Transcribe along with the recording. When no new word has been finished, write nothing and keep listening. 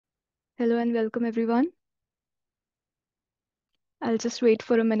Hello and welcome everyone. I'll just wait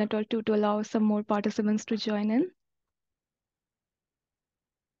for a minute or two to allow some more participants to join in.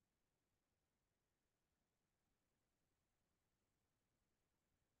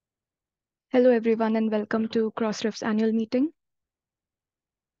 Hello everyone and welcome to Crossref's annual meeting.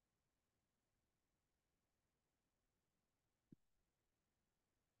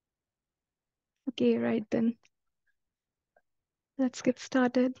 Okay, right then. Let's get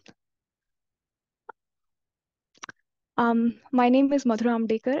started. My name is Madhura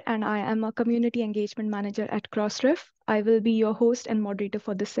Amdekar and I am a Community Engagement Manager at Crossref. I will be your host and moderator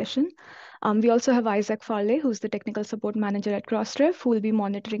for this session. We also have Isaac Farley, who's the Technical Support Manager at Crossref, who will be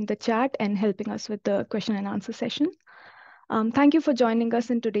monitoring the chat and helping us with the question and answer session. Thank you for joining us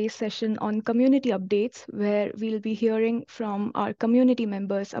in today's session on community updates, where we'll be hearing from our community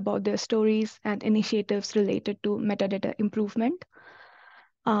members about their stories and initiatives related to metadata improvement.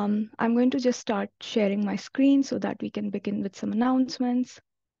 I'm going to just start sharing my screen so that we can begin with some announcements.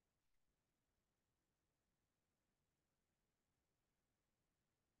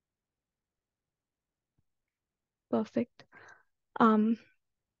 Perfect.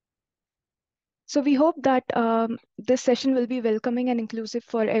 So we hope that this session will be welcoming and inclusive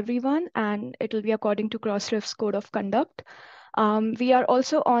for everyone, and it will be according to Crossref's code of conduct. We are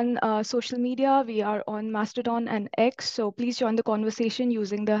also on social media. We are on Mastodon and X, so please join the conversation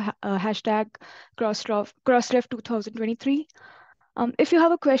using the hashtag Crossref 2023. If you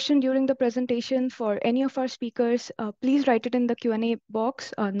have a question during the presentation for any of our speakers, please write it in the Q&A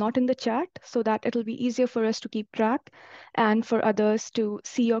box, not in the chat, so that it'll be easier for us to keep track and for others to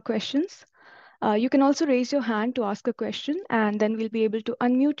see your questions. You can also raise your hand to ask a question, and then we'll be able to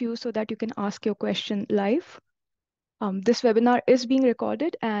unmute you so that you can ask your question live. This webinar is being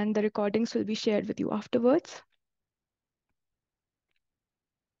recorded, and the recordings will be shared with you afterwards.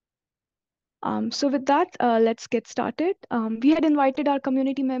 So with that, let's get started. We had invited our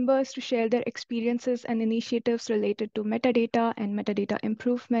community members to share their experiences and initiatives related to metadata and metadata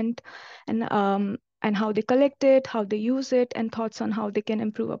improvement, and how they collect it, how they use it, and thoughts on how they can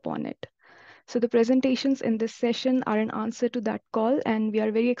improve upon it. So the presentations in this session are an answer to that call, and we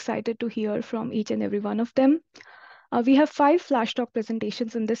are very excited to hear from each and every one of them. We have 5 flash talk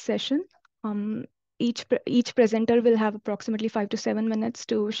presentations in this session. Each presenter will have approximately 5 to 7 minutes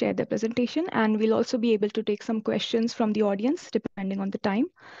to share their presentation, and we'll also be able to take some questions from the audience depending on the time.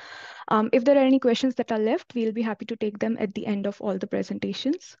 If there are any questions that are left, we'll be happy to take them at the end of all the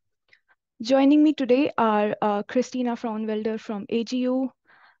presentations. Joining me today are Christina Fraunwelder from AGU,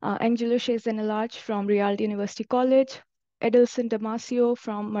 Angelo Zenelage from Rialto University College, Edelson Damasio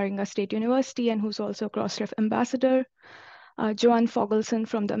from Moringa State University, and who's also a Crossref ambassador, Joanne Fogelson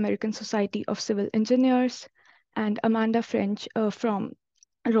from the American Society of Civil Engineers, and Amanda French from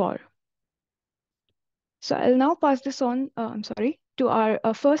ROAR. So I'll now pass this on, to our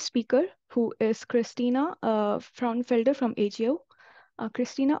first speaker, who is Christina Fraunfelder from AGO.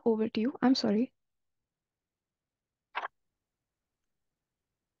 Christina, over to you. I'm sorry.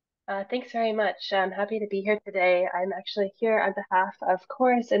 Thanks very much. I'm happy to be here today. I'm actually here on behalf of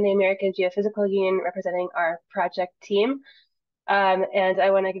CHORUS and the American Geophysical Union representing our project team. And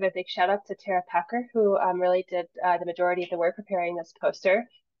I want to give a big shout out to Tara Packer, who really did the majority of the work preparing this poster.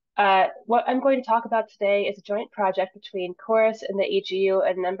 What I'm going to talk about today is a joint project between CHORUS and the AGU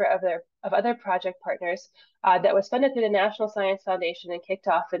and a number of other project partners that was funded through the National Science Foundation and kicked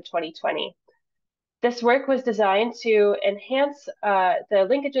off in 2020. This work was designed to enhance the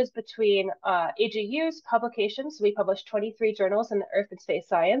linkages between AGU's publications. We published 23 journals in the Earth and Space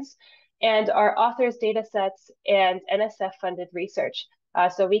Science, and our authors' data sets and NSF-funded research.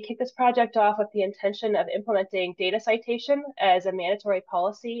 So we kicked this project off with the intention of implementing data citation as a mandatory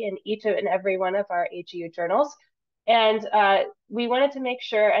policy in each and every one of our AGU journals. And we wanted to make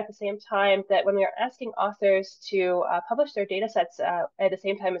sure at the same time that when we are asking authors to publish their data sets at the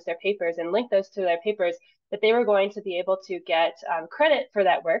same time as their papers and link those to their papers, that they were going to be able to get credit for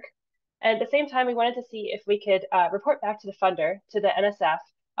that work. And at the same time, we wanted to see if we could report back to the funder, to the NSF,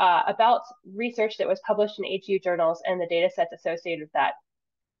 about research that was published in AGU journals and the data sets associated with that.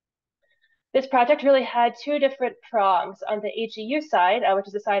 This project really had two different prongs. On the AGU side, which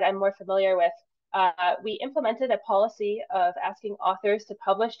is the side I'm more familiar with, we implemented a policy of asking authors to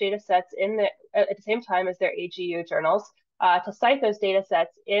publish data sets at the same time as their AGU journals, to cite those data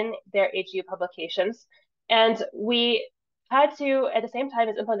sets in their AGU publications. And we had to, at the same time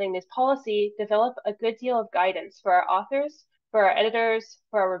as implementing this policy, develop a good deal of guidance for our authors, for our editors,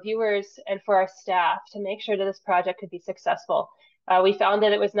 for our reviewers, and for our staff to make sure that this project could be successful. We found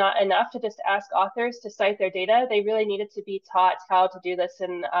that it was not enough to just ask authors to cite their data. They really needed to be taught how to do this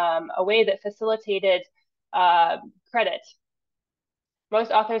in a way that facilitated credit.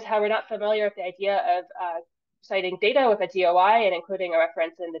 Most authors, however, are not familiar with the idea of citing data with a DOI and including a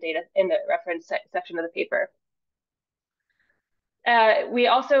reference in the reference section of the paper. We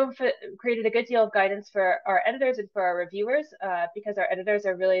also created a good deal of guidance for our editors and for our reviewers, because our editors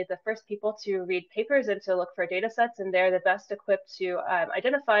are really the first people to read papers and to look for data sets, and they're the best equipped to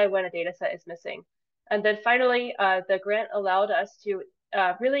identify when a data set is missing. And then finally, the grant allowed us to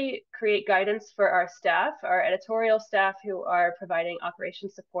really create guidance for our staff, our editorial staff who are providing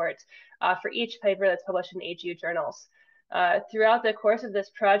operations support for each paper that's published in AGU journals. Throughout the course of this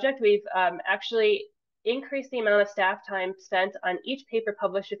project, we've actually increase the amount of staff time spent on each paper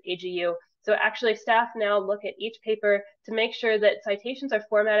published with AGU. So actually staff now look at each paper to make sure that citations are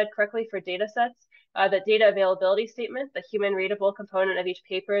formatted correctly for data sets, the data availability statement, the human readable component of each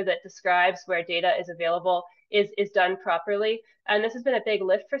paper that describes where data is available is done properly. And this has been a big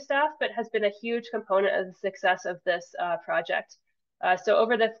lift for staff, but has been a huge component of the success of this project. So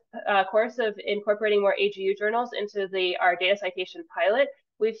over the course of incorporating more AGU journals into our data citation pilot,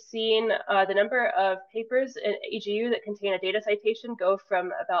 we've seen the number of papers in AGU that contain a data citation go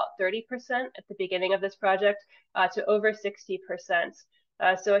from about 30% at the beginning of this project to over 60%.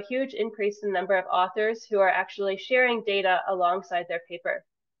 So a huge increase in the number of authors who are actually sharing data alongside their paper.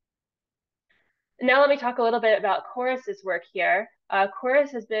 Now let me talk a little bit about Chorus's work here.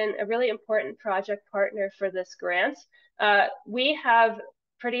 Chorus has been a really important project partner for this grant. We have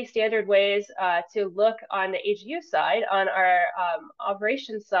pretty standard ways to look on the AGU side, on our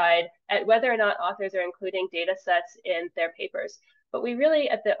operations side, at whether or not authors are including data sets in their papers. But we really,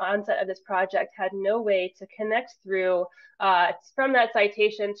 at the onset of this project, had no way to connect through from that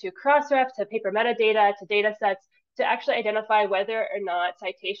citation to Crossref, to paper metadata, to data sets, to actually identify whether or not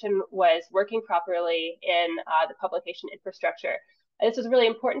citation was working properly in the publication infrastructure. And this was really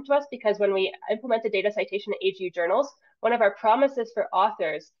important to us because when we implemented data citation in AGU journals, one of our promises for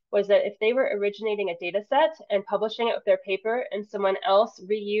authors was that if they were originating a data set and publishing it with their paper and someone else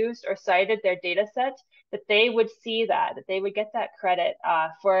reused or cited their data set, that they would see that they would get that credit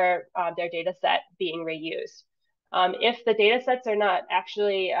for their data set being reused. If the data sets are not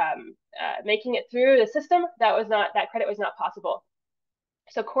actually making it through the system, that credit was not possible.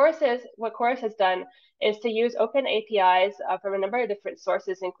 So what Chorus has done is to use open APIs from a number of different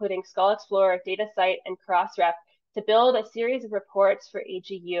sources, including Skull Explorer, DataCite, and Crossref, to build a series of reports for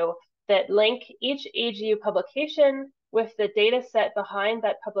AGU that link each AGU publication with the data set behind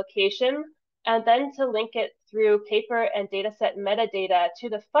that publication, and then to link it through paper and data set metadata to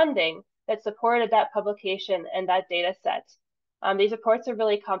the funding that supported that publication and that data set. These reports are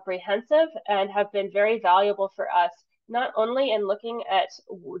really comprehensive and have been very valuable for us, not only in looking at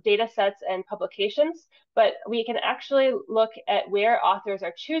data sets and publications, but we can actually look at where authors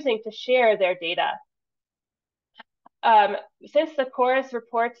are choosing to share their data. Since the Chorus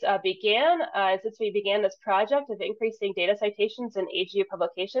reports since we began this project of increasing data citations in AGU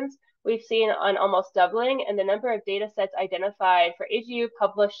publications, we've seen an almost doubling in the number of data sets identified for AGU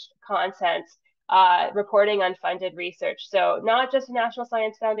published content reporting on funded research. So not just National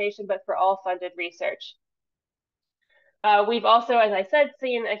Science Foundation, but for all funded research. We've also, as I said,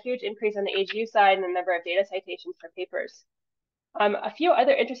 seen a huge increase on the AGU side in the number of data citations for papers. A few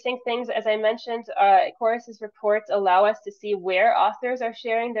other interesting things, as I mentioned, Chorus's reports allow us to see where authors are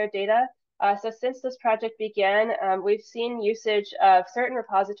sharing their data. So since this project began, we've seen usage of certain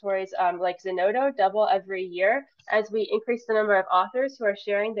repositories like Zenodo double every year as we increase the number of authors who are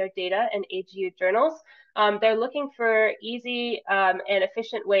sharing their data in AGU journals. They're looking for easy and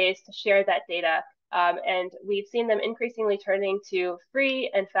efficient ways to share that data. And we've seen them increasingly turning to free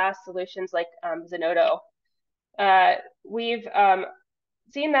and fast solutions like Zenodo. We've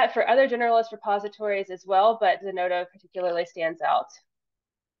seen that for other generalist repositories as well, but Zenodo particularly stands out.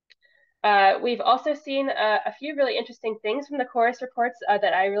 We've also seen a few really interesting things from the Chorus reports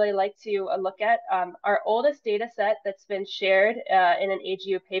that I really like to look at. Our oldest data set that's been shared in an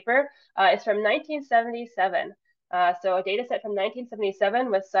AGU paper is from 1977. So a data set from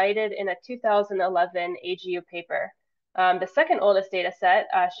 1977 was cited in a 2011 AGU paper. The second oldest data set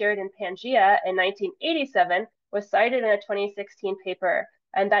shared in Pangea in 1987 was cited in a 2016 paper.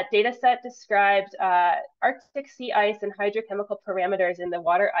 And that data set described Arctic sea ice and hydrochemical parameters in the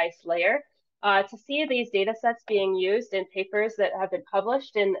water ice layer. To see these data sets being used in papers that have been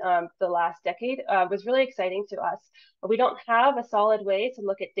published in the last decade was really exciting to us. We don't have a solid way to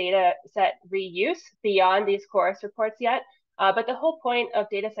look at data set reuse beyond these Chorus reports yet, But the whole point of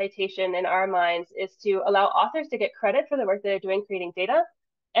data citation in our minds is to allow authors to get credit for the work that they're doing creating data,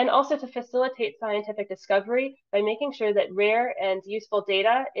 and also to facilitate scientific discovery by making sure that rare and useful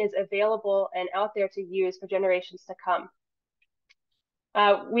data is available and out there to use for generations to come.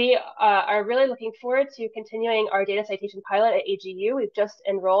 We are really looking forward to continuing our data citation pilot at AGU. We've just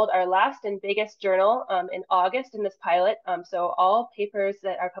enrolled our last and biggest journal in August in this pilot. So all papers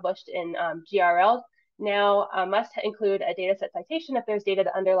that are published in GRL now must include a dataset citation if there's data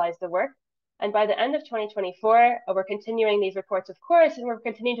that underlies the work. And by the end of 2024, we're continuing these reports, of course, and we're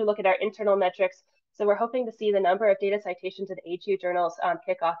continuing to look at our internal metrics. So we're hoping to see the number of data citations in AGU journals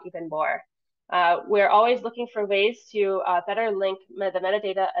kick off even more. We're always looking for ways to better link the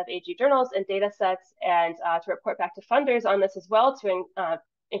metadata of AG journals and data sets, and to report back to funders on this as well, to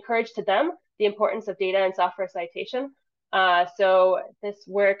encourage to them the importance of data and software citation. So this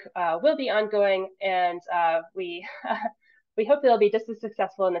work will be ongoing, and we we hope it'll be just as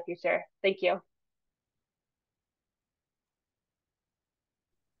successful in the future. Thank you.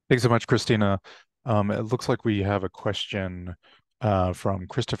 Thanks so much, Christina. It looks like we have a question from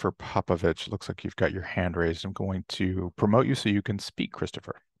Christopher Popovich. Looks like you've got your hand raised. I'm going to promote you so you can speak,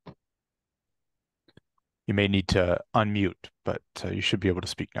 Christopher. You may need to unmute, but you should be able to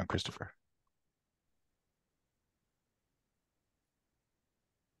speak now, Christopher.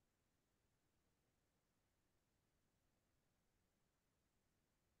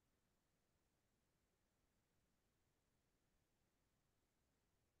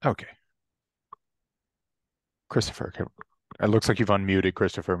 Okay. Christopher, it looks like you've unmuted,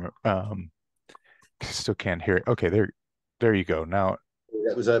 Christopher. Still can't hear it. Okay, there you go. Now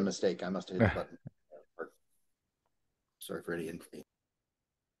that was a mistake. I must have hit the button. Sorry for any inconvenience.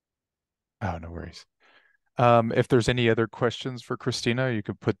 Oh, no worries. If there's any other questions for Christina, you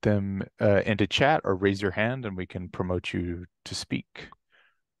can put them into chat or raise your hand and we can promote you to speak.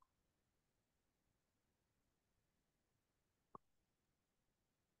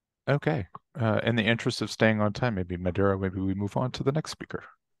 Okay. In the interest of staying on time, maybe Madera, maybe we move on to the next speaker.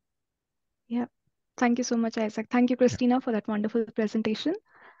 Yeah. Thank you so much, Isaac. Thank you, Christina, for that wonderful presentation.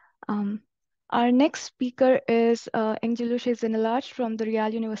 Our next speaker is Angelushe Zenelaj from the Real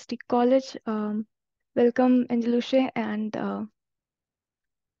University College. Welcome, Angelushe, and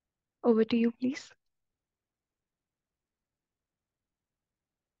over to you, please.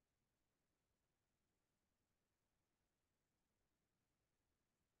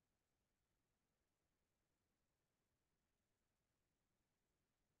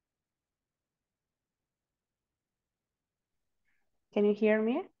 Can you hear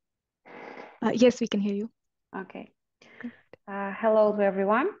me? Yes, we can hear you. Okay. Hello to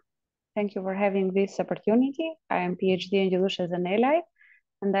everyone. Thank you for having this opportunity. I am PhD Angelushe Zenelaj,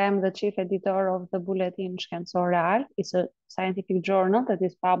 and I am the chief editor of the bulletin Scienzo Real. It's a scientific journal that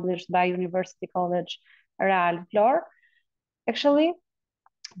is published by University College Real Flor. Actually,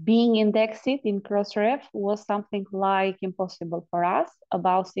 being indexed in Crossref was something like impossible for us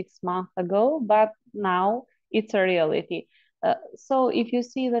about 6 months ago, but now it's a reality. So if you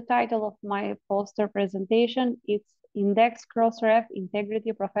see the title of my poster presentation, it's Index Crossref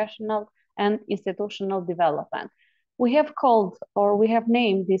Integrity, Professional and Institutional Development. We have called, or we have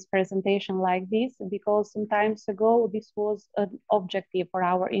named this presentation like this because some time ago this was an objective for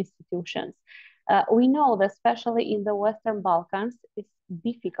our institutions. We know that especially in the Western Balkans, it's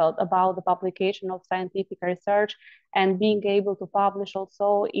difficult about the publication of scientific research and being able to publish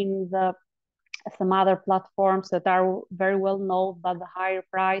also in some other platforms that are very well known but the higher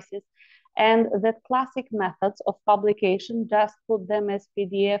prices, and that classic methods of publication, just put them as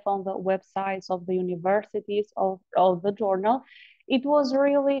PDF on the websites of the universities of the journal. It was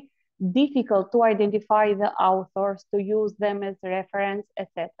really difficult to identify the authors, to use them as reference,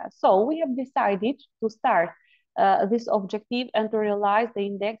 etc. So we have decided to start this objective and to realize the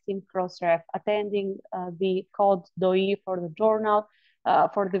index in Crossref, attending the code DOI for the journal,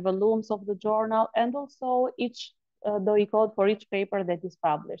 for the volumes of the journal, and also each DOI code for each paper that is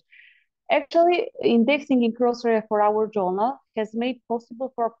published. Actually, indexing in Crossref for our journal has made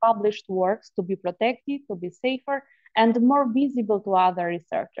possible for published works to be protected, to be safer, and more visible to other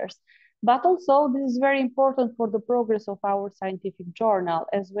researchers. But also, this is very important for the progress of our scientific journal,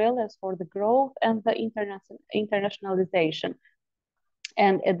 as well as for the growth and the internationalization.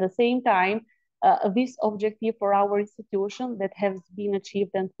 And at the same time, this objective for our institution that has been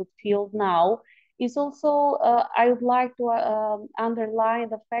achieved and fulfilled now is also, I would like to underline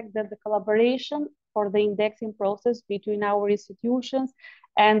the fact that the collaboration for the indexing process between our institutions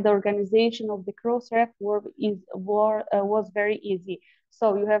and the organization of the Crossref was very easy.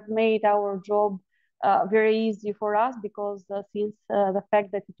 So you have made our job very easy for us because since the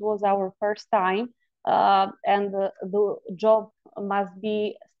fact that it was our first time and the job must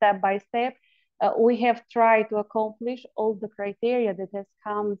be step by step, we have tried to accomplish all the criteria that has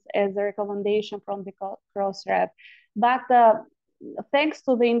come as a recommendation from the Crossref. But thanks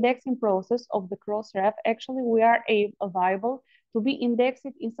to the indexing process of the Crossref, actually we are viable to be indexed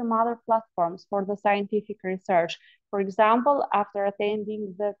in some other platforms for the scientific research. For example, after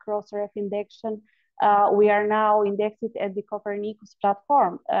attending the Crossref indexion, we are now indexed at the Copernicus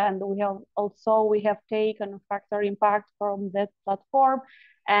platform, and we have taken factor impact from that platform,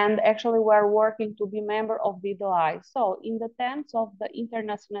 and actually we are working to be member of the DOI. So in the terms of the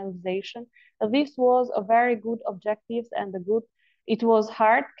internationalization, this was a very good objectives and it was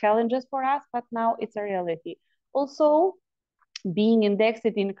hard challenges for us, but now it's a reality. Also, being indexed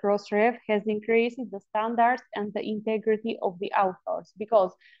in Crossref has increased the standards and the integrity of the authors,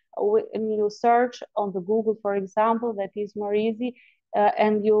 because when you search on the Google, for example, that is more easy,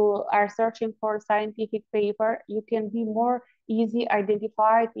 and you are searching for a scientific paper, you can be more easy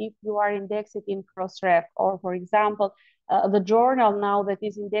identified if you are indexed in Crossref. Or for example, the journal now that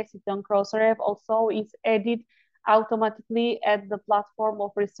is indexed on Crossref also is added automatically at the platform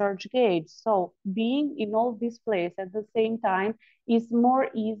of ResearchGate. So being in all these places at the same time is more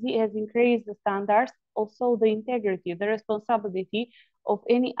easy, has increased the standards, also the integrity, the responsibility of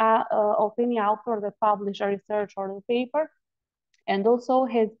any author that publish a research or a paper, and also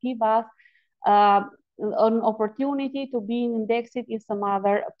has give us an opportunity to be indexed in some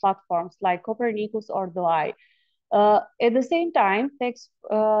other platforms like Copernicus or DOI. At the same time, thanks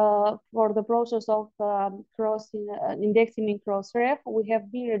for the process of indexing in Crossref, we have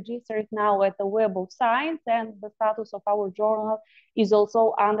been registered now at the Web of Science, and the status of our journal is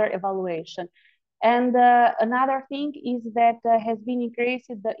also under evaluation. And another thing is that has been increased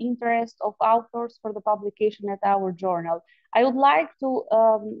the interest of authors for the publication at our journal. I would like to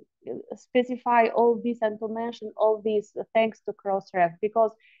specify all this and to mention all this thanks to Crossref,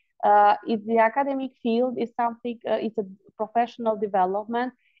 because it's the academic field is something, it's a professional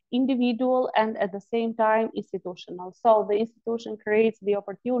development, individual and at the same time institutional. So the institution creates the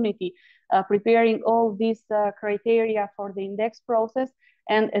opportunity, preparing all these criteria for the index process,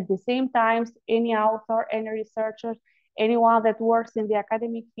 and at the same time, any author, any researcher, anyone that works in the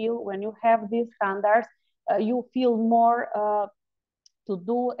academic field, when you have these standards, you feel more to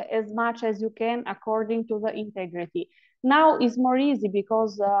do as much as you can according to the integrity. Now it's more easy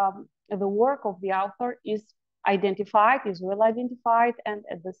because the work of the author is identified, is well identified, and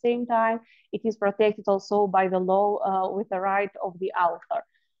at the same time, it is protected also by the law with the right of the author.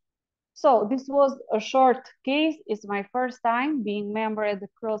 So this was a short case. It's my first time being member at the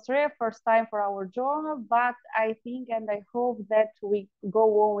Crossref, first time for our journal, but I think and I hope that we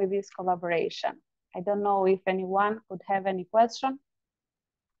go on with this collaboration. I don't know if anyone could have any question.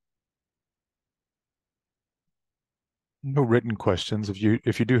 No written questions.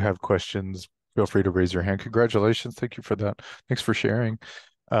 If you do have questions, feel free to raise your hand. Congratulations. Thank you for that. Thanks for sharing.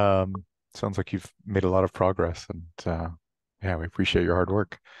 Sounds like you've made a lot of progress, and yeah, we appreciate your hard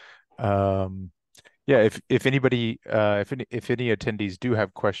work. Yeah, if anybody, if any attendees do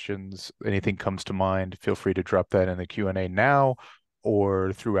have questions, anything comes to mind, feel free to drop that in the Q&A now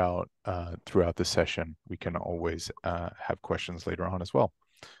or throughout the session. We can always have questions later on as well.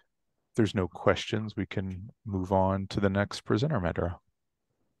 If there's no questions, we can move on to the next presenter, Medra.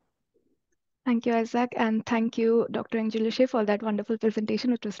 Thank you, Isaac, and thank you, Dr. Angelushe, for that wonderful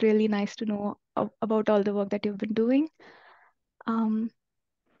presentation. It was really nice to know about all the work that you've been doing. Our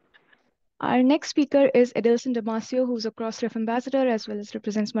next speaker is Edilson Damasio, who's a Crossref ambassador as well as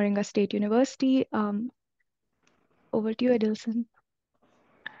represents Moringa State University. Over to you, Edilson.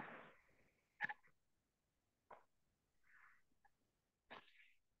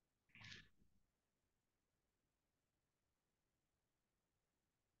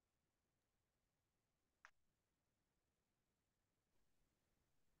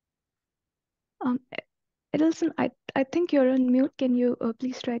 Edilson, I think you're on mute. Can you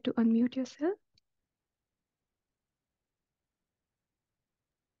please try to unmute yourself?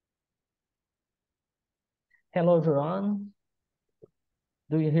 Hello, everyone.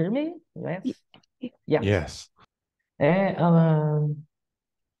 Do you hear me? Yes. Yeah. Yes. I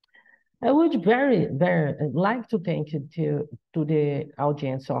would very like to thank you to the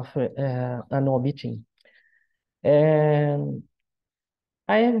audience of annual meeting. And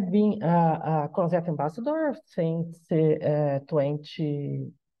I have been a Crossref ambassador since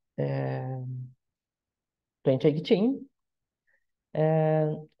 2018.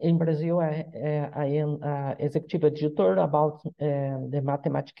 And in Brazil, I am executive editor about the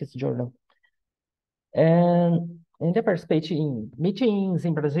Mathematics Journal. And in the participate in meetings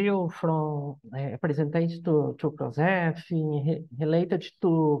in Brazil from representatives to Crossref related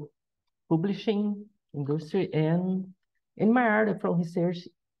to publishing industry, and in my area from research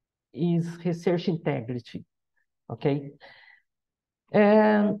is research integrity. Okay.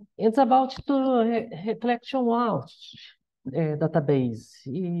 And it's about the reflection watch database.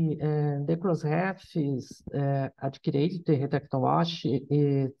 The Crossref is adquirido the reflection watch.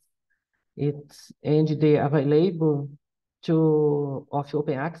 It's and they available to of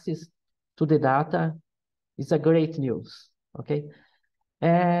open access to the data is a great news. Okay.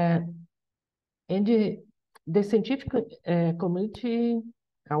 And the scientific community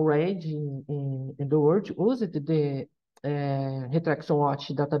already in the world used the retraction watch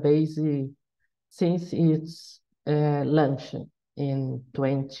database since its launch in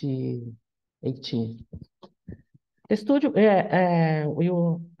 2018. The study I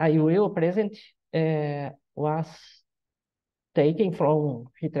will present was taken from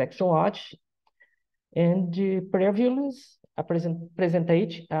retraction watch and the previous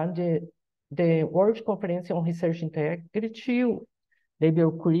presentation and the World Conference on Research Integrity,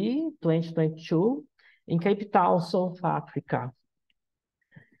 WCRI 2022, in Cape Town, South Africa.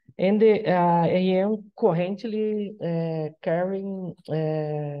 And I am currently carrying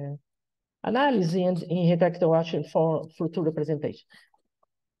analysis in retraction watch for future presentation.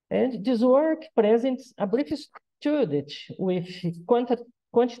 And this work presents a brief study with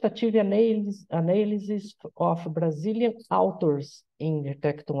quantitative analysis of Brazilian authors in the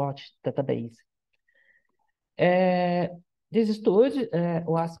retraction watch database. This study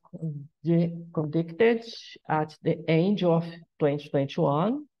was conducted at the end of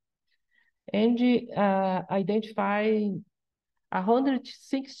 2021 and identified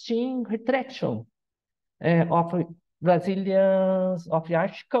 116 retraction of Brazilians of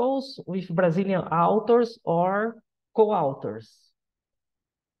articles with Brazilian authors or co-authors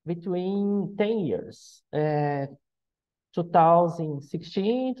between 10 years,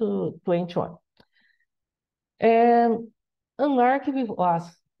 2016 to 21. And an archive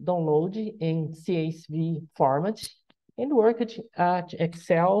was downloaded in CSV format and worked at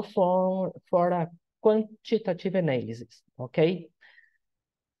Excel for a quantitative analysis, okay?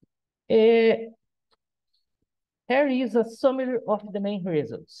 Here is a summary of the main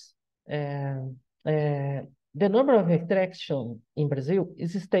results. The number of extraction in Brazil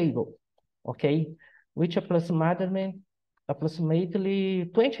is stable, okay, which approximately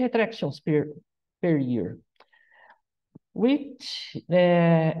 20 retractions per year, which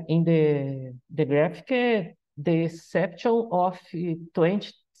in the graphic, the exception of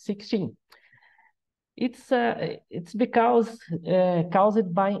 2016. It's because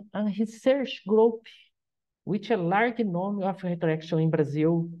caused by a research group which a large number of retraction in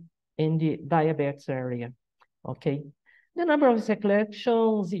Brazil in the diabetes area, okay? The number of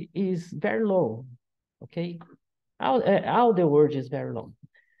selections is very low, okay? All the world is very low.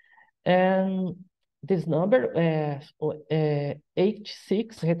 And this number,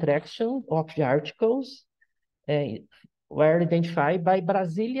 86 retractions of the articles were identified by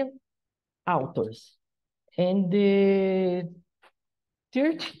Brazilian authors. And the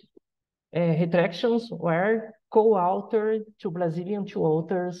 30 retractions were co-authored to Brazilian two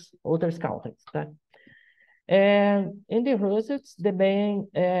authors, other countries. Right? And in the results, the main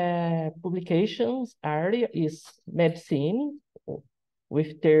publications area is medicine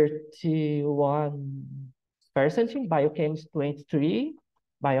with 31%, biochemistry 23%,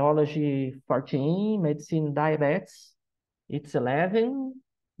 biology 14%, medicine diabetes, it's 11%,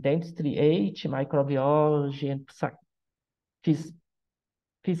 dentistry 8%, microbiology and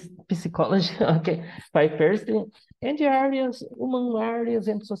psychology, okay, 5%, and the areas, human areas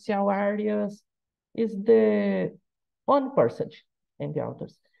and social areas is the 1% in the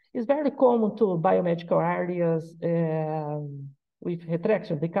authors. It's very common to biomedical areas with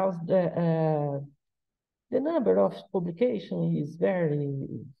retraction because the number of publications is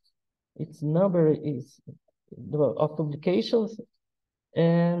its number is of publications,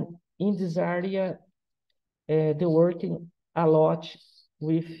 and in this area, they're working a lot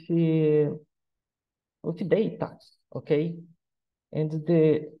with data, okay? And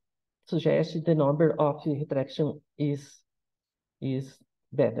suggests the number of retraction is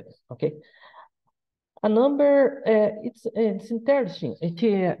better, okay? A number, it's interesting.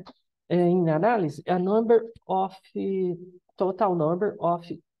 In analysis, a number of total number of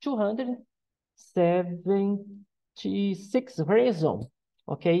 276 reasons,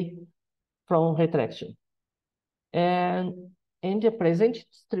 okay, from retraction. And in the present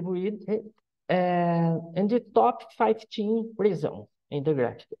distributed in the top 15 reasons in the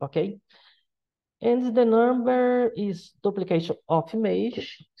graphic, okay? And the number is duplication of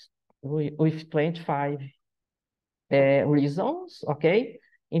image with 25 reasons, okay?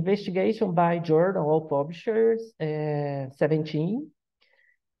 Investigation by journal or publishers, 17.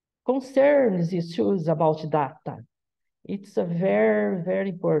 Concerns issues about data. It's a very, very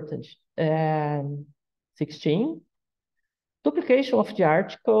important. 16. Duplication of the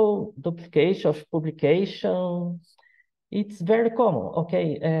article, duplication of publication. It's very common,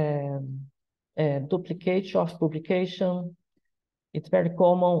 okay? Duplication of publication. It's very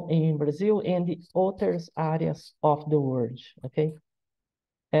common in Brazil and the other areas of the world, okay?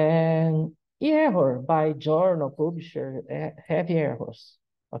 And error by journal publisher, heavy errors,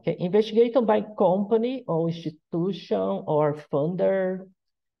 okay? Investigation by company or institution or funder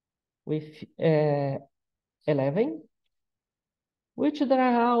with 11, which there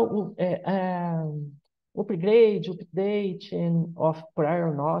are update of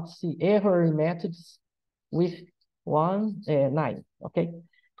prior notes, error methods with 9, okay?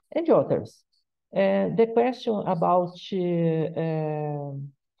 And the others. The question about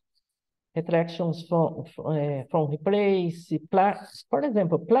retractions from replace, for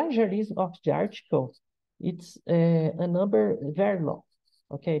example, plagiarism of the article, it's a number very low,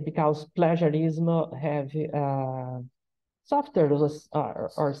 okay? Because plagiarism have software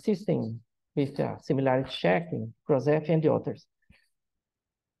or system with similarity checking, Crossref and the others.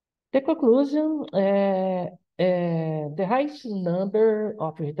 The conclusion, the highest number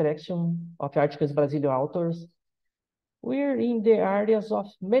of retraction of articles Brazilian authors were in the areas of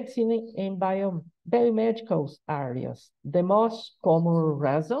medicine and biomedical areas. The most common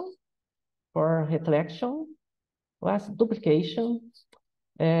reason for retraction was duplication,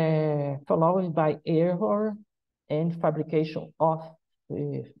 followed by error and fabrication of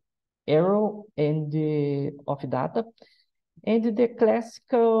error and of data. And the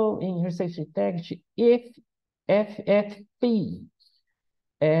classical in research integrity, FFP,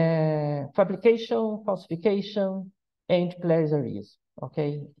 fabrication, falsification, and plagiarism,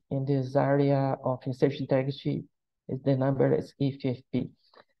 okay? In this area of research integrity, the number is FFP.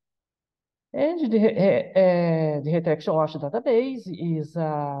 And the retraction watch database is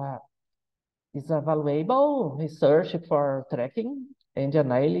a valuable research for tracking and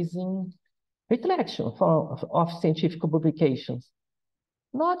analyzing retraction of scientific publications.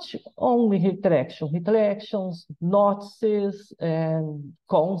 Not only retractions, notices, and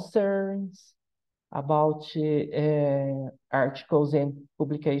concerns about articles and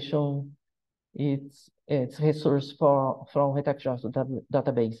publication. It's resource from retraction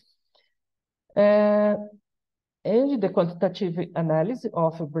database. And the quantitative analysis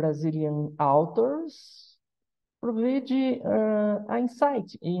of Brazilian authors provide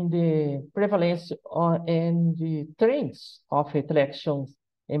insight in the prevalence and the trends of retractions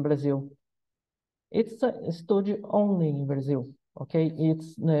in Brazil. It's a study only in Brazil, okay?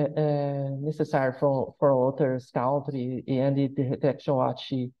 It's necessary for others country, and the retraction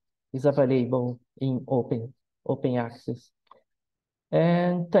watch is available in open access.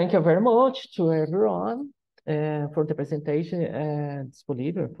 And thank you very much to everyone for the presentation and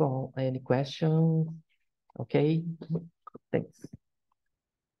disponible for any questions. Okay, thanks.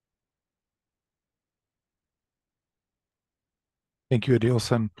 Thank you,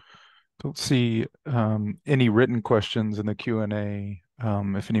 Adilson. Don't see any written questions in the Q&A.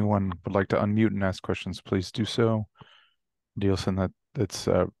 If anyone would like to unmute and ask questions, please do so. Adilson, that's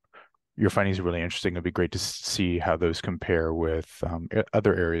your findings are really interesting. It'd be great to see how those compare with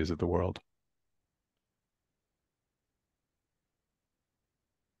other areas of the world.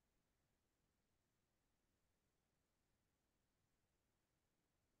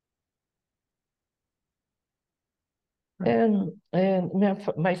 And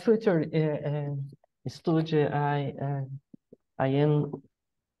my future study, I am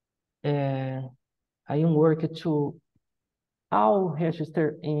working to all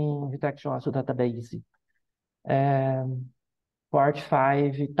register in retraction watch database.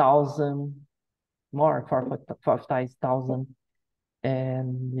 45,000 more, 45,000,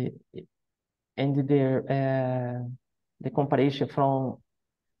 and the comparison from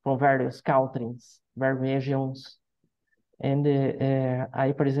various countries, various regions, and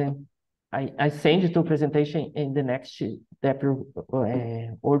I send it to presentation in the next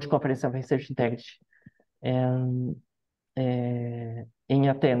World Conference of Research Integrity, and in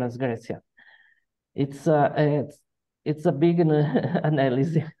Athens, Greece. It's a big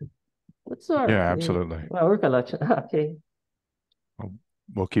analysis. Yeah, absolutely. Well, work a lot. Okay.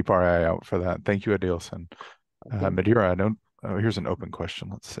 We'll keep our eye out for that. Thank you, Adilson. Okay. Madeira, here's an open question.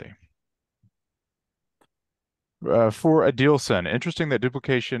 Let's see. For Adilson, interesting that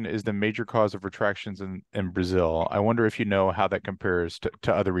duplication is the major cause of retractions in Brazil. I wonder if you know how that compares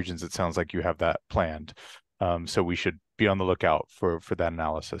to other regions. It sounds like you have that planned. So we should be on the lookout for that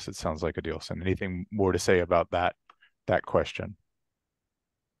analysis. It sounds like Adilson. Anything more to say about that question?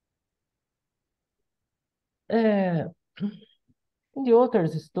 In the other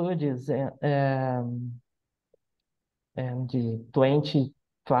studies, and the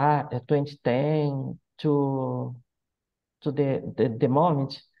 2010 to the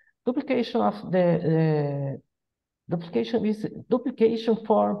moment, duplication of the duplication is duplication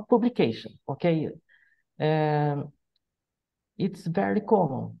for publication, okay? It's very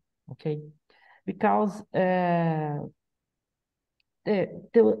common, okay? Because the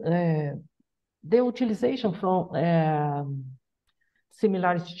utilization from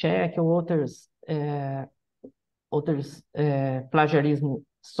similarity check or others plagiarism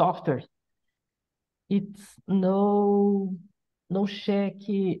software, it's no check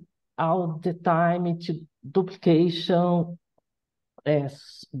all the time to duplication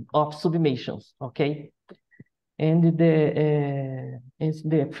of submissions, okay? And the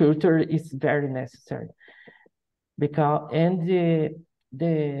filter is very necessary because the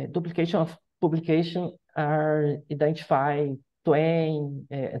duplication of publication are identified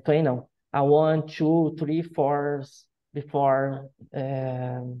 1, 2, 3, 4 before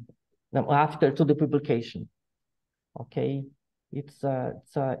after to the publication. Okay, it's a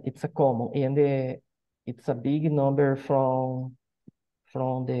common, and it's a big number from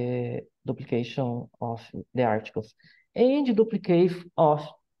the duplication of the articles. And the duplicate of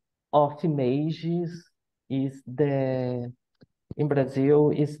images is in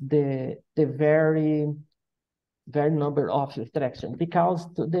Brazil is the very number of retraction, because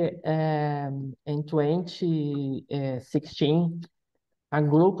in 2016 a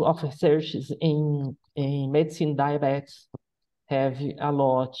group of researchers in medicine diabetes have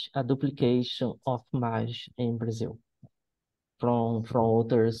a duplication of image in Brazil from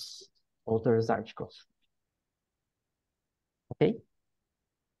others articles. Okay.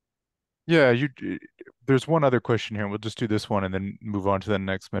 Yeah, there's one other question here, and we'll just do this one and then move on to the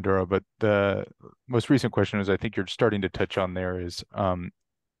next, Medora. But the most recent question is, I think you're starting to touch on there, is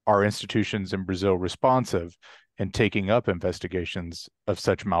are institutions in Brazil responsive and taking up investigations of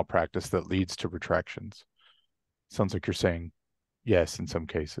such malpractice that leads to retractions? Sounds like you're saying yes in some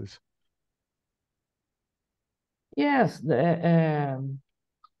cases. Yes,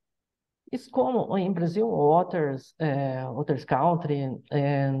 it's common in Brazil or others country,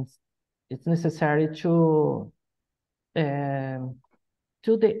 and it's necessary to the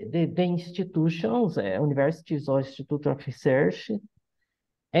institutions, universities or institute of research,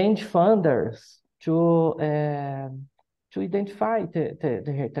 and funders to identify the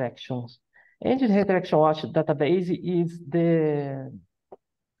retractions. And the retraction watch database is the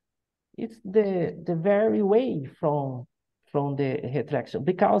very way from the retraction,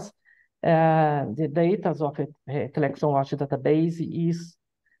 because the data of a retraction watch database is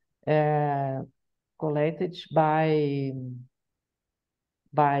collected by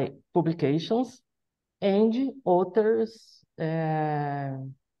publications and authors,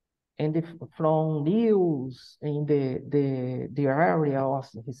 and from news in the area of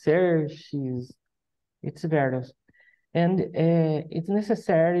research. It's various, and it's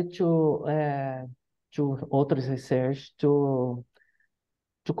necessary to authors research to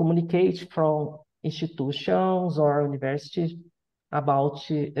communicate from institutions or universities about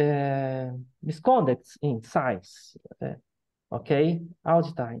misconduct in science. Okay, all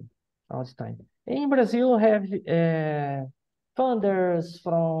the time. In Brazil, have funders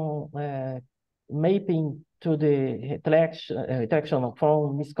from mapping to the retraction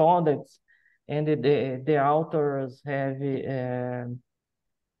from misconducts, and the authors have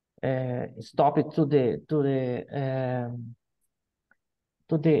stopped to the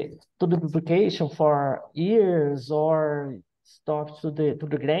publication for years, or stopped to the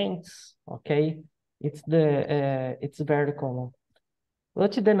grants. Okay, it's very common.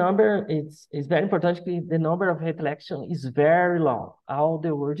 But the number is very important. The number of retraction is very low. All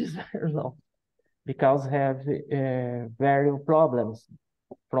the word is very low, because have very problems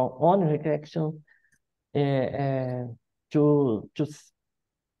from one retraction to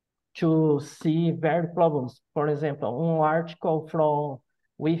see very problems. For example, an article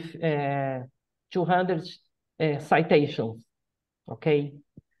with 200 citations, okay?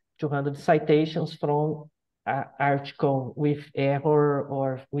 200 citations from an article with error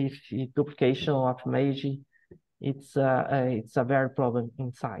or with duplication of image. It's a very problem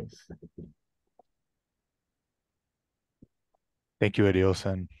in science. Thank you,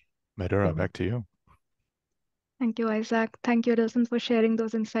 Adilson. Medora, back to you. Thank you, Isaac. Thank you, Adelson, for sharing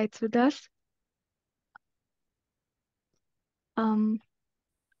those insights with us.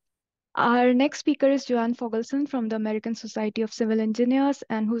 Our next speaker is Joanne Fogelson from the American Society of Civil Engineers,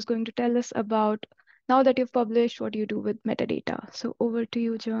 and who's going to tell us about, now that you've published, what you do with metadata. So over to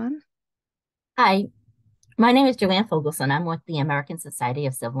you, Joanne. Hi, my name is Joanne Fogelson. I'm with the American Society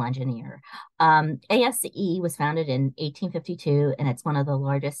of Civil Engineers. ASCE was founded in 1852, and it's one of the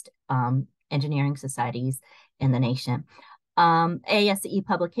largest engineering societies in the nation. ASCE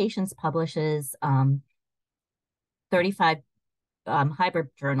Publications publishes 35 hybrid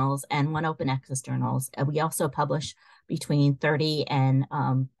journals and 1 open access journals. We also publish between 30 and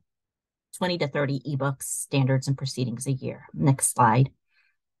 20 to 30 ebooks, standards, and proceedings a year. Next slide.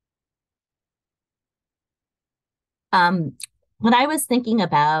 When I was thinking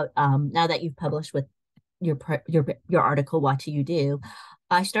about, now that you've published with your article, What Do You Do?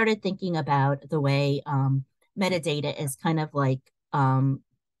 I started thinking about the way metadata is kind of like the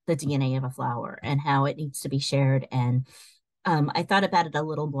DNA of a flower and how it needs to be shared. And I thought about it a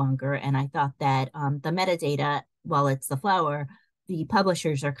little longer, and I thought that the metadata, while it's the flower, the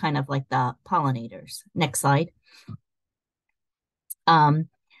publishers are kind of like the pollinators. Next slide.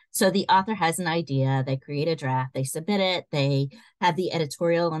 So the author has an idea, they create a draft, they submit it, they have the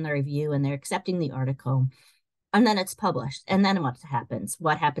editorial and the review, and they're accepting the article. And then it's published. And then what happens?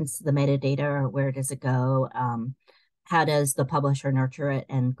 What happens to the metadata? Where does it go? How does the publisher nurture it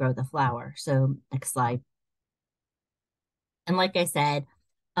and grow the flower? So next slide. And like I said,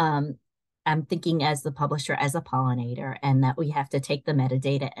 I'm thinking as the publisher as a pollinator, and that we have to take the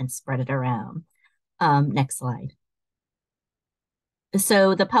metadata and spread it around. Next slide.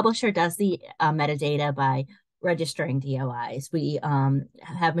 So the publisher does the metadata by registering DOIs. We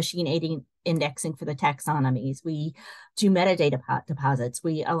have machine aiding indexing for the taxonomies. We do metadata deposits.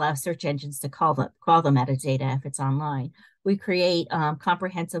 We allow search engines to call the metadata if it's online. We create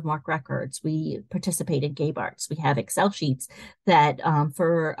comprehensive MARC records. We participate in GABARTs. We have Excel sheets that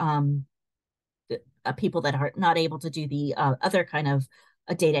for people that are not able to do the other kind of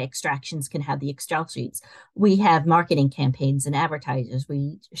data extractions can have the Excel sheets. We have marketing campaigns and advertisers.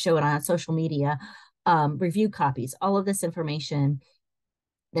 We show it on social media, review copies, all of this information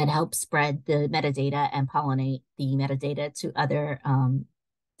that helps spread the metadata and pollinate the metadata to other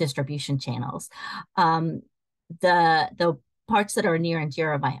distribution channels. The parts that are near and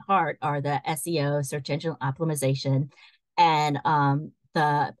dear of my heart are the SEO, search engine optimization, and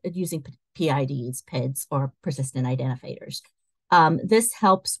the using PIDs, PIDs, or persistent identifiers. This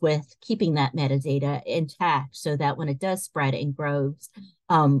helps with keeping that metadata intact so that when it does spread and grows,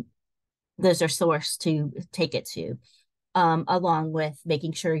 there's a source to take it to, along with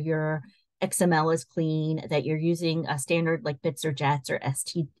making sure your XML is clean, that you're using a standard like BITS or JETS or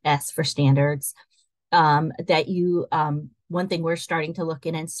STS for standards, that you, one thing we're starting to look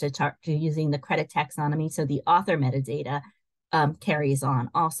in is to using the credit taxonomy, so the author metadata carries on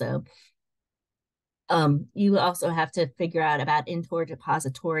also. You also have to figure out about in-tor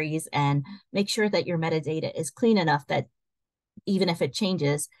depositories and make sure that your metadata is clean enough that even if it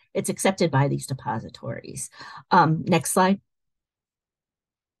changes, it's accepted by these depositories. Next slide.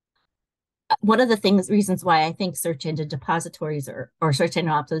 One of the reasons why I think search engine depositories or search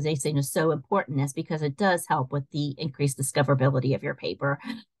engine optimization is so important is because it does help with the increased discoverability of your paper.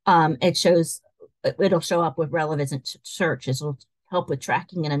 It'll show up with relevant searches. It'll help with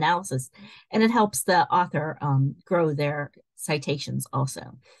tracking and analysis, and it helps the author grow their citations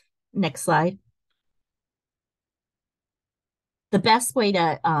also. Next slide. The best way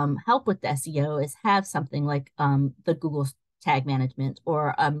to help with the SEO is have something like the Google tag management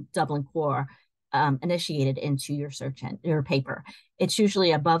or Dublin Core initiated into your paper. It's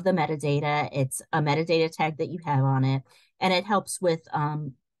usually above the metadata. It's a metadata tag that you have on it, and it helps with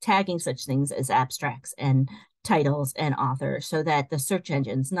tagging such things as abstracts and titles and authors so that the search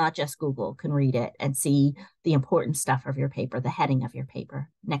engines, not just Google, can read it and see the important stuff of your paper, the heading of your paper.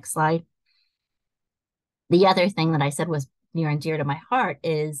 Next slide. The other thing that I said was near and dear to my heart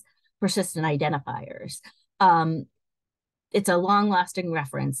is persistent identifiers. It's a long-lasting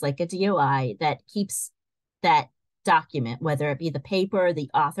reference, like a DOI, that keeps that document, whether it be the paper,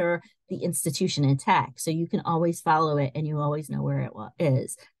 the author, the institution, intact. So you can always follow it and you always know where it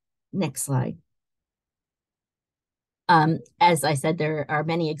is. Next slide. As I said, there are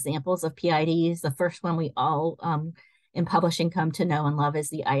many examples of PIDs. The first one we all in publishing come to know and love is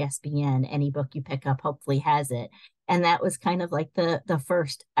the ISBN. Any book you pick up hopefully has it. And that was kind of like the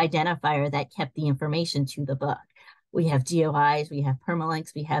first identifier that kept the information to the book. We have DOIs, we have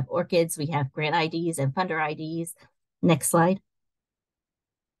permalinks, we have ORCIDs, we have grant IDs and funder IDs. Next slide.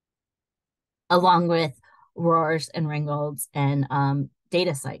 Along with Roars and Ringolds and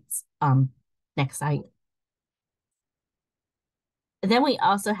data sites. Next slide. Then we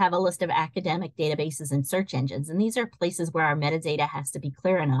also have a list of academic databases and search engines. And these are places where our metadata has to be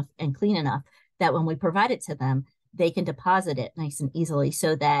clear enough and clean enough that when we provide it to them, they can deposit it nice and easily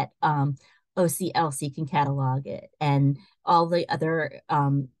so that OCLC can catalog it, and all the other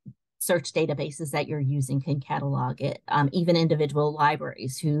search databases that you're using can catalog it. Even individual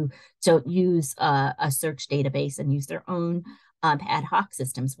libraries who don't use a search database and use their own ad hoc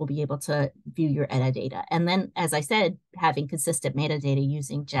systems will be able to view your metadata. And then, as I said, having consistent metadata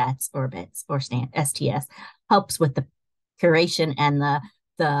using JETS or BITS or STS helps with the curation and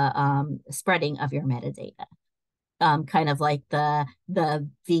the spreading of your metadata. Kind of like the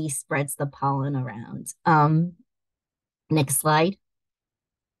bee spreads the pollen around. Next slide.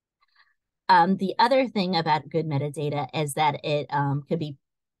 The other thing about good metadata is that it could be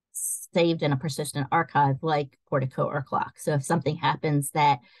saved in a persistent archive like Portico or Clock. So if something happens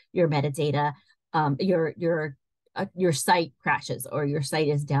that your metadata, your site crashes or your site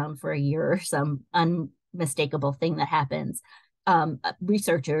is down for a year or some unmistakable thing that happens,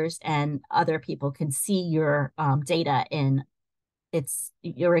 researchers and other people can see your data in its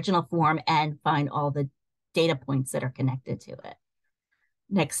original form and find all the data points that are connected to it.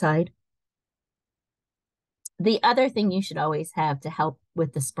 Next slide. The other thing you should always have to help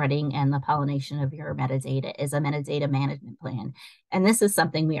with the spreading and the pollination of your metadata is a metadata management plan. And this is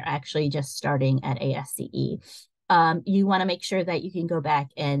something we are actually just starting at ASCE. You want to make sure that you can go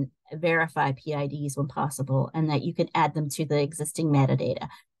back and verify PIDs when possible, and that you can add them to the existing metadata.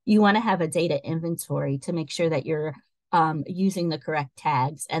 You want to have a data inventory to make sure that you're using the correct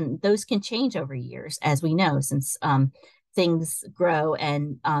tags. And those can change over years, as we know, since things grow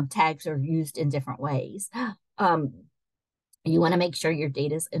and tags are used in different ways. You want to make sure your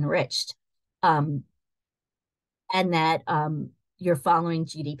data is enriched and that you're following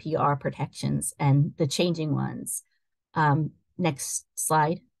GDPR protections and the changing ones. Next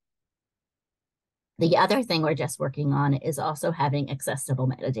slide. The other thing we're just working on is also having accessible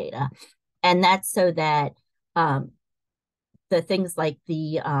metadata. And that's so that the things like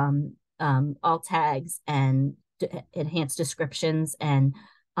the alt tags and enhanced descriptions and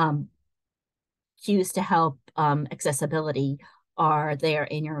cues to help accessibility are there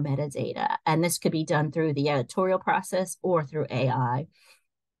in your metadata. And this could be done through the editorial process or through AI.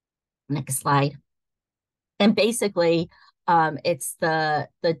 Next slide. And basically, it's the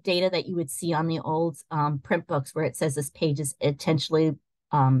data that you would see on the old print books where it says this page is intentionally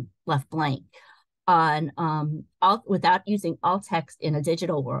left blank. Without using alt text in a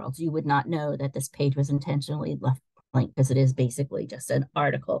digital world, you would not know that this page was intentionally left blank because it is basically just an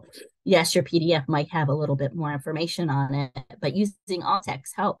article. Yes, your PDF might have a little bit more information on it, but using alt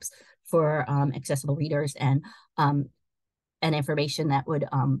text helps for accessible readers and information that would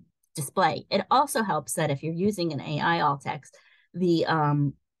display. It also helps that if you're using an AI alt text, the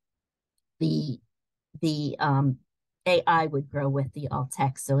AI would grow with the alt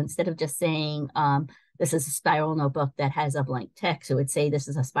text. So instead of just saying this is a spiral notebook that has a blank text, it would say this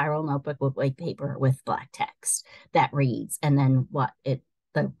is a spiral notebook with white paper with black text that reads, and then what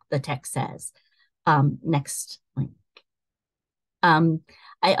the text says. Next link.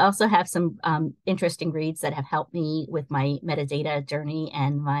 I also have some interesting reads that have helped me with my metadata journey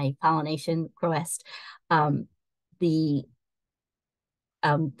and my pollination quest. I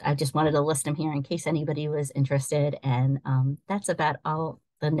just wanted to list them here in case anybody was interested. And that's about all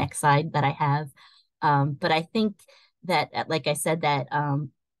the next slide that I have. But I think that, like I said, that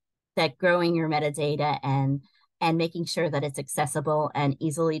that growing your metadata and making sure that it's accessible and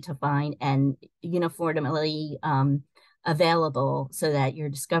easily to find and uniformly available so that your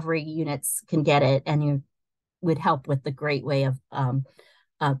discovery units can get it, and you would help with the great way of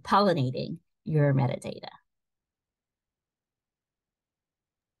pollinating your metadata.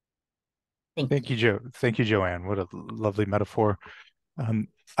 Thank you, Joanne. What a lovely metaphor.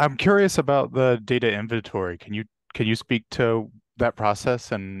 I'm curious about the data inventory. Can you speak to that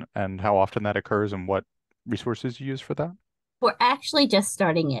process and how often that occurs and what resources you use for that? We're actually just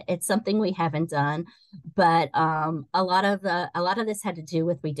starting it. It's something we haven't done, but a lot of this had to do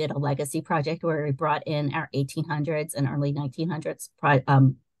with, we did a legacy project where we brought in our 1800s and early 1900s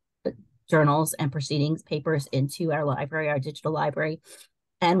journals and proceedings papers into our library, our digital library.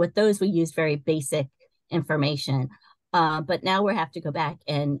 And with those, we used very basic information. But now we have to go back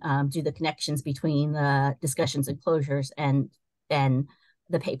and do the connections between the discussions and closures and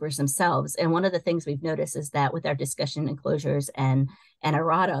the papers themselves. And one of the things we've noticed is that with our discussion enclosures and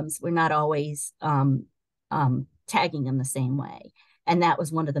erratums, we're not always tagging them the same way. And that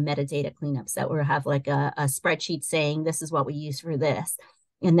was one of the metadata cleanups that we have like a spreadsheet saying this is what we use for this.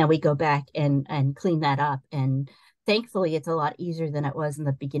 And then we go back and clean that up. And thankfully, it's a lot easier than it was in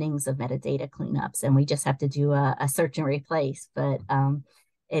the beginnings of metadata cleanups. And we just have to do a search and replace. But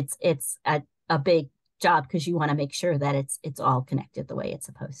it's a big job because you want to make sure that it's all connected the way it's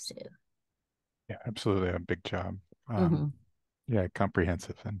supposed to. Yeah, absolutely, a big job. Mm-hmm. Yeah,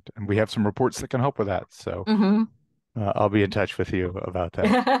 comprehensive, and we have some reports that can help with that. So Mm-hmm. I'll be in touch with you about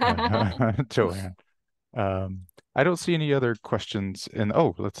that, Joanne. I don't see any other questions in.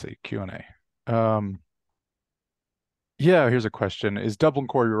 Oh, let's see, Q&A. Yeah, here's a question: is Dublin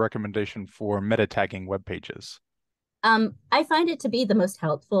Core your recommendation for meta tagging web pages? I find it to be the most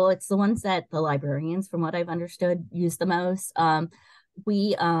helpful. It's the ones that the librarians, from what I've understood, use the most.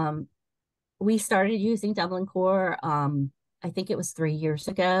 We started using Dublin Core, I think it was 3 years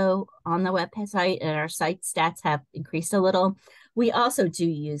ago on the website, and our site stats have increased a little. We also do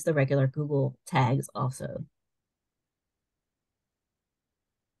use the regular Google tags also.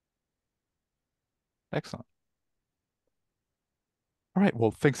 Excellent. All right. Well,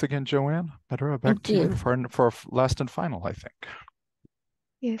 thanks again, Joanne. Medora, back to you for our last and final, I think.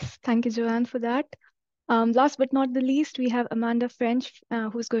 Yes, thank you, Joanne, for that. Last but not the least, we have Amanda French,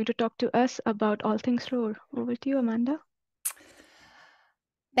 who's going to talk to us about all things ROAR. Over to you, Amanda.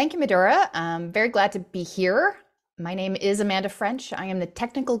 Thank you, Medora. I'm very glad to be here. My name is Amanda French. I am the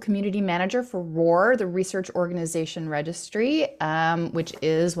Technical Community Manager for ROAR, the Research Organization Registry, which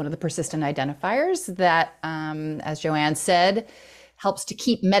is one of the persistent identifiers that, as Joanne said, helps to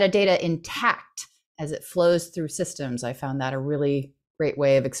keep metadata intact as it flows through systems. I found that a really great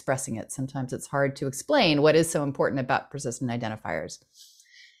way of expressing it. Sometimes it's hard to explain what is so important about persistent identifiers.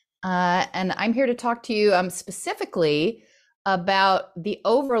 And I'm here to talk to you specifically about the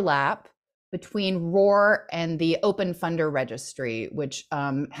overlap between ROAR and the Open Funder Registry, which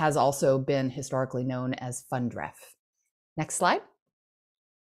has also been historically known as FundRef. Next slide.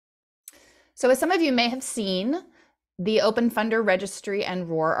 So as some of you may have seen, the Open Funder Registry and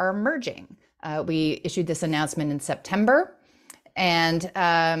ROAR are merging. We issued this announcement in September. And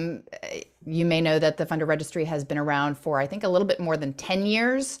you may know that the Funder Registry has been around for, I think, a little bit more than 10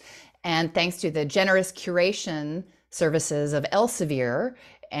 years. And thanks to the generous curation services of Elsevier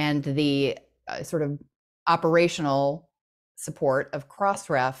and the sort of operational support of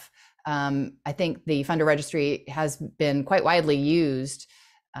Crossref, I think the Funder Registry has been quite widely used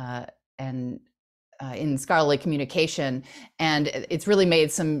and in scholarly communication. And it's really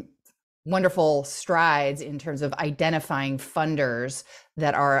made some wonderful strides in terms of identifying funders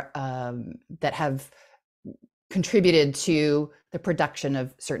that are that have contributed to the production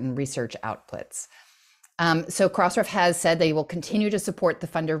of certain research outputs. So Crossref has said they will continue to support the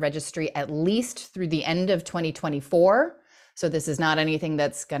Funder Registry at least through the end of 2024. So this is not anything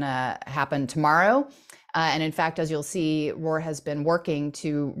that's going to happen tomorrow. And in fact, as you'll see, ROAR has been working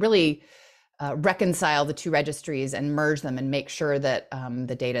to really reconcile the two registries and merge them and make sure that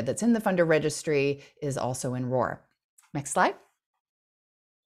the data that's in the Funder Registry is also in ROAR. Next slide.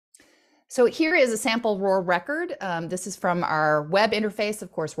 So here is a sample ROAR record. This is from our web interface.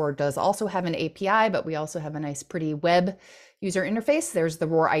 Of course, ROAR does also have an API, but we also have a nice pretty web user interface. There's the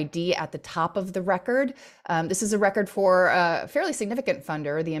ROAR ID at the top of the record. This is a record for a fairly significant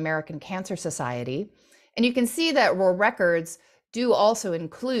funder, the American Cancer Society. And you can see that ROAR records do also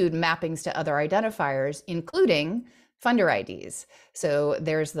include mappings to other identifiers, including funder IDs. So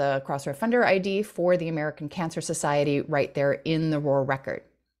there's the Crossref funder ID for the American Cancer Society right there in the ROAR record.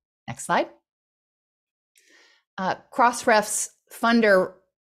 Next slide. Crossref's funder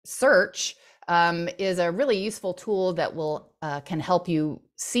search is a really useful tool that will can help you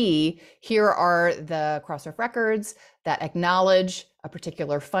see here are the Crossref records that acknowledge a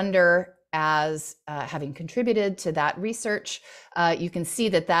particular funder as having contributed to that research. You can see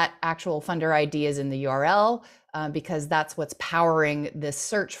that that actual funder ID is in the URL because that's what's powering this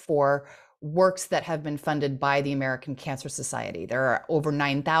search for works that have been funded by the American Cancer Society. There are over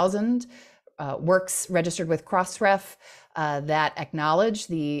 9,000 works registered with Crossref that acknowledge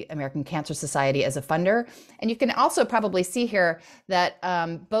the American Cancer Society as a funder. And you can also probably see here that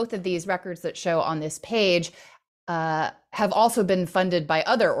both of these records that show on this page have also been funded by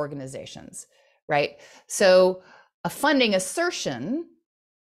other organizations, right? So a funding assertion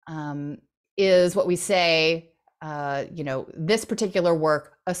is what we say, this particular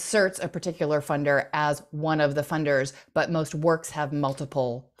work asserts a particular funder as one of the funders, but most works have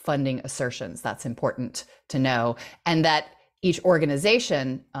multiple funding assertions. That's important to know. And that each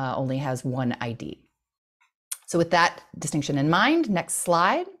organization only has one ID. So with that distinction in mind, next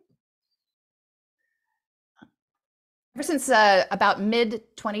slide. Ever since about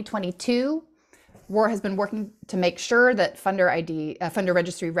mid-2022, ROAR has been working to make sure that funder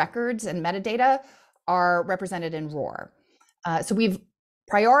registry records and metadata are represented in ROAR. So we've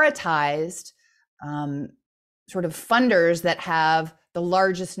prioritized sort of funders that have the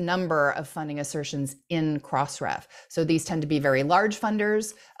largest number of funding assertions in Crossref. So these tend to be very large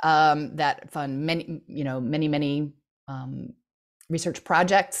funders that fund many research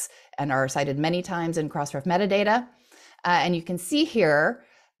projects and are cited many times in Crossref metadata. And you can see here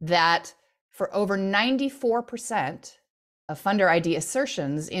that for over 94% of funder ID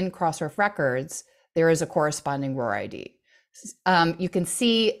assertions in Crossref records, there is a corresponding ROAR ID. You can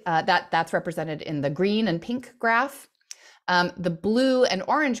see that that's represented in the green and pink graph. The blue and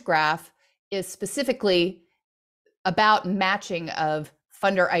orange graph is specifically about matching of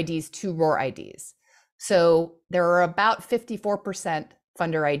funder IDs to ROAR IDs. So there are about 54%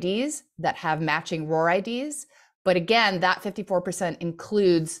 funder IDs that have matching ROAR IDs. But again, that 54%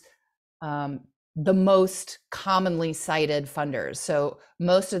 includes the most commonly cited funders. So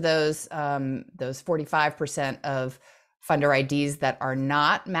most of those 45% of funder IDs that are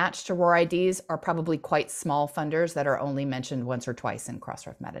not matched to ROAR IDs are probably quite small funders that are only mentioned once or twice in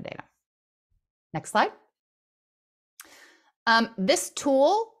Crossref metadata. Next slide. This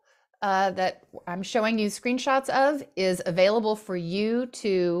tool that I'm showing you screenshots of is available for you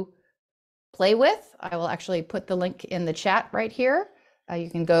to play with. I will actually put the link in the chat right here. You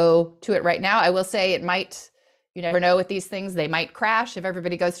can go to it right now. I will say it might, you never know with these things, they might crash if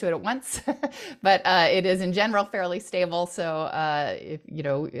everybody goes to it at once, but it is in general fairly stable. So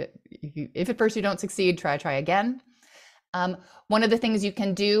if at first you don't succeed, try again. One of the things you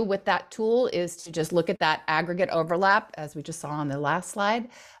can do with that tool is to just look at that aggregate overlap, as we just saw on the last slide.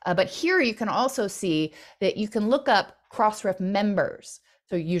 But here you can also see that you can look up Crossref members.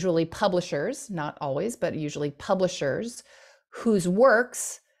 So usually publishers, not always, but usually publishers whose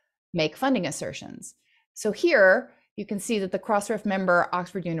works make funding assertions. So here you can see that the Crossref member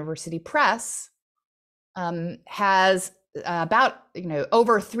Oxford University Press has about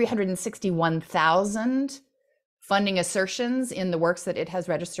over 361,000 funding assertions in the works that it has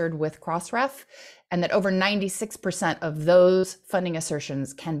registered with Crossref, and that over 96% of those funding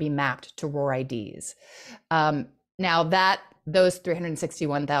assertions can be mapped to ROAR IDs. Now those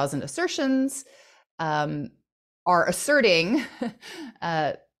 361,000 assertions are asserting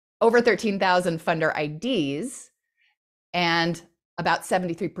over 13,000 funder IDs, and about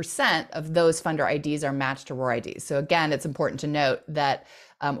 73% of those funder IDs are matched to ROAR IDs. So again, it's important to note that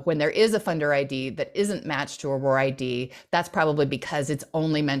when there is a funder ID that isn't matched to a ROAR ID, that's probably because it's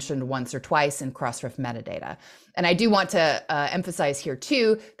only mentioned once or twice in Crossref metadata. And I do want to emphasize here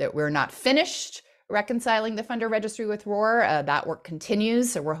too that we're not finished reconciling the funder registry with ROAR. That work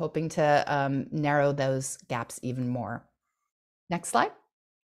continues, so we're hoping to narrow those gaps even more. Next slide.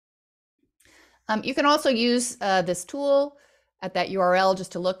 You can also use this tool at that URL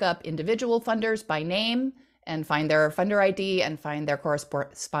just to look up individual funders by name and find their funder ID and find their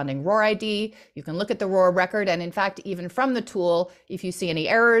corresponding ROAR ID. You can look at the ROAR record, and in fact, even from the tool, if you see any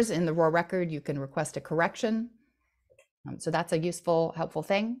errors in the ROAR record, you can request a correction. So that's a useful, helpful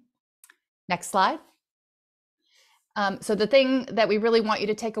thing. Next slide. So the thing that we really want you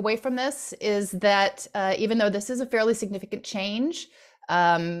to take away from this is that even though this is a fairly significant change,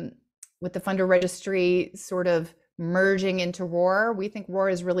 with the funder registry sort of merging into ROAR, we think ROAR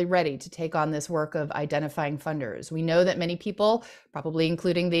is really ready to take on this work of identifying funders. We know that many people, probably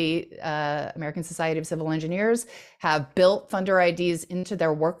including the American Society of Civil Engineers, have built funder IDs into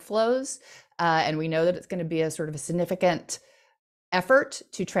their workflows. And we know that it's going to be a sort of a significant effort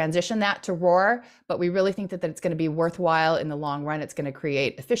to transition that to ROAR, but we really think that it's going to be worthwhile in the long run. It's going to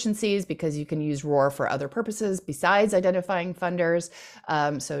create efficiencies because you can use ROAR for other purposes besides identifying funders.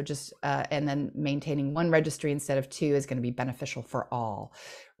 And then maintaining one registry instead of two is going to be beneficial for all.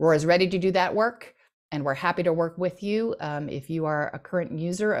 ROAR is ready to do that work, and we're happy to work with you. If you are a current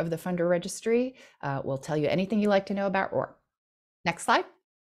user of the funder registry, we'll tell you anything you'd like to know about ROAR. Next slide.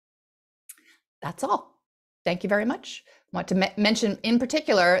 That's all. Thank you very much. I want to mention in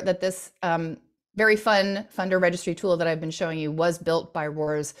particular that this very fun funder registry tool that I've been showing you was built by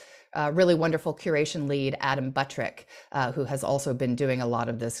ROAR's really wonderful curation lead, Adam Buttrick, who has also been doing a lot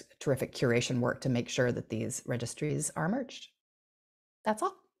of this terrific curation work to make sure that these registries are merged. That's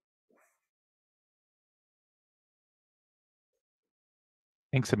all.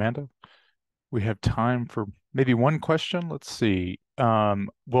 Thanks, Amanda. We have time for maybe one question. Let's see.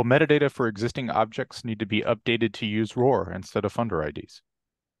 Will metadata for existing objects need to be updated to use ROAR instead of funder IDs?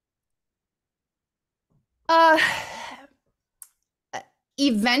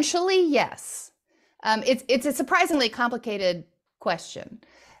 Eventually, yes. It's a surprisingly complicated question.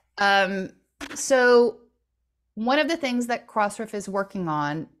 So one of the things that Crossref is working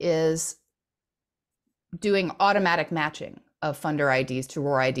on is doing automatic matching of funder IDs to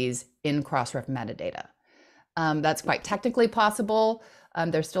ROR IDs in Crossref metadata. That's quite technically possible.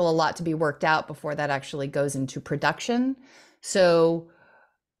 There's still a lot to be worked out before that actually goes into production. So,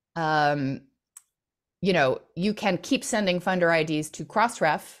 you know, you can keep sending funder IDs to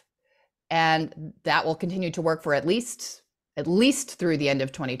Crossref, and that will continue to work for at least through the end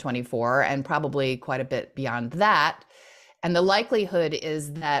of 2024, and probably quite a bit beyond that. And the likelihood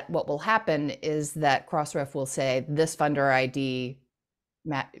is that what will happen is that Crossref will say this funder ID,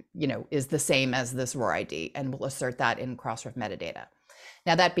 you know, is the same as this ROR ID, and will assert that in Crossref metadata.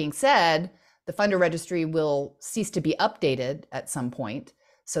 Now, that being said, the funder registry will cease to be updated at some point,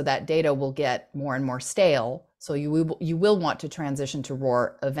 so that data will get more and more stale. So you will want to transition to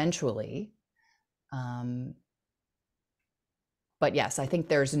ROR eventually. But yes, I think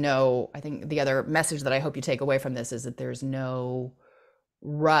the other message that I hope you take away from this is that there's no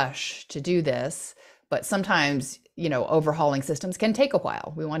rush to do this, but sometimes, you know, overhauling systems can take a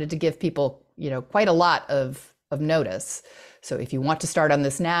while. We wanted to give people, you know, quite a lot of notice. So if you want to start on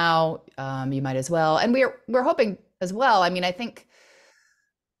this now, you might as well. And we're hoping as well. I mean, I think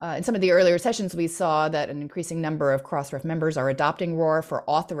in some of the earlier sessions, we saw that an increasing number of Crossref members are adopting ROR for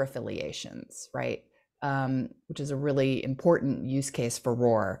author affiliations, right? Which is a really important use case for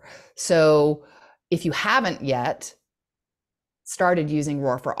ROR. So if you haven't yet started using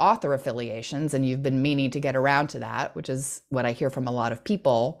ROR for author affiliations, and you've been meaning to get around to that, which is what I hear from a lot of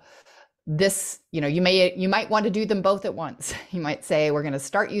people, this, you know, you might want to do them both at once. You might say, we're going to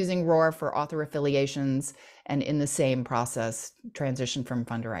start using ROR for author affiliations, and in the same process, transition from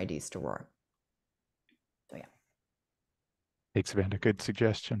funder IDs to ROR. So yeah. Thanks, Amanda. Good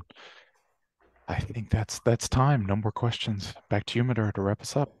suggestion. I think that's time. No more questions. Back to you, Madhur, to wrap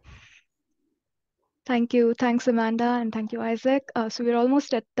us up. Thank you. Thanks, Amanda, and thank you, Isaac. So we're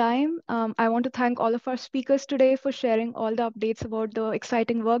almost at time. I want to thank all of our speakers today for sharing all the updates about the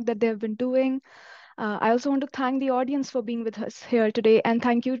exciting work that they've been doing. I also want to thank the audience for being with us here today, and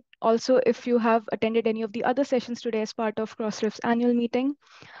thank you also if you have attended any of the other sessions today as part of Crossref's annual meeting.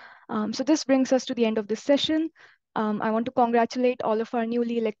 So this brings us to the end of this session. I want to congratulate all of our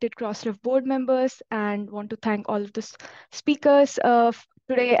newly elected Crossref board members, and want to thank all of the speakers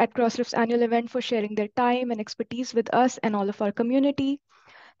today at Crossref's annual event for sharing their time and expertise with us and all of our community.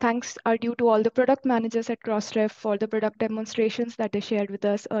 Thanks are due to all the product managers at Crossref for the product demonstrations that they shared with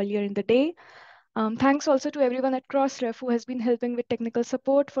us earlier in the day. Thanks also to everyone at Crossref who has been helping with technical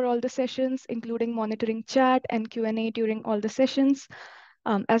support for all the sessions, including monitoring chat and Q&A during all the sessions.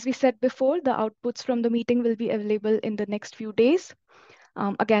 As we said before, the outputs from the meeting will be available in the next few days.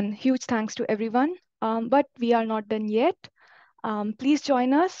 Again, huge thanks to everyone, but we are not done yet. Please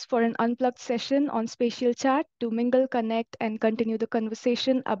join us for an unplugged session on Spatial Chat to mingle, connect, and continue the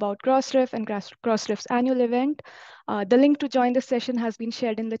conversation about Crossref and Crossref's annual event. The link to join the session has been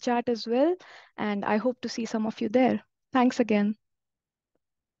shared in the chat as well, and I hope to see some of you there. Thanks again.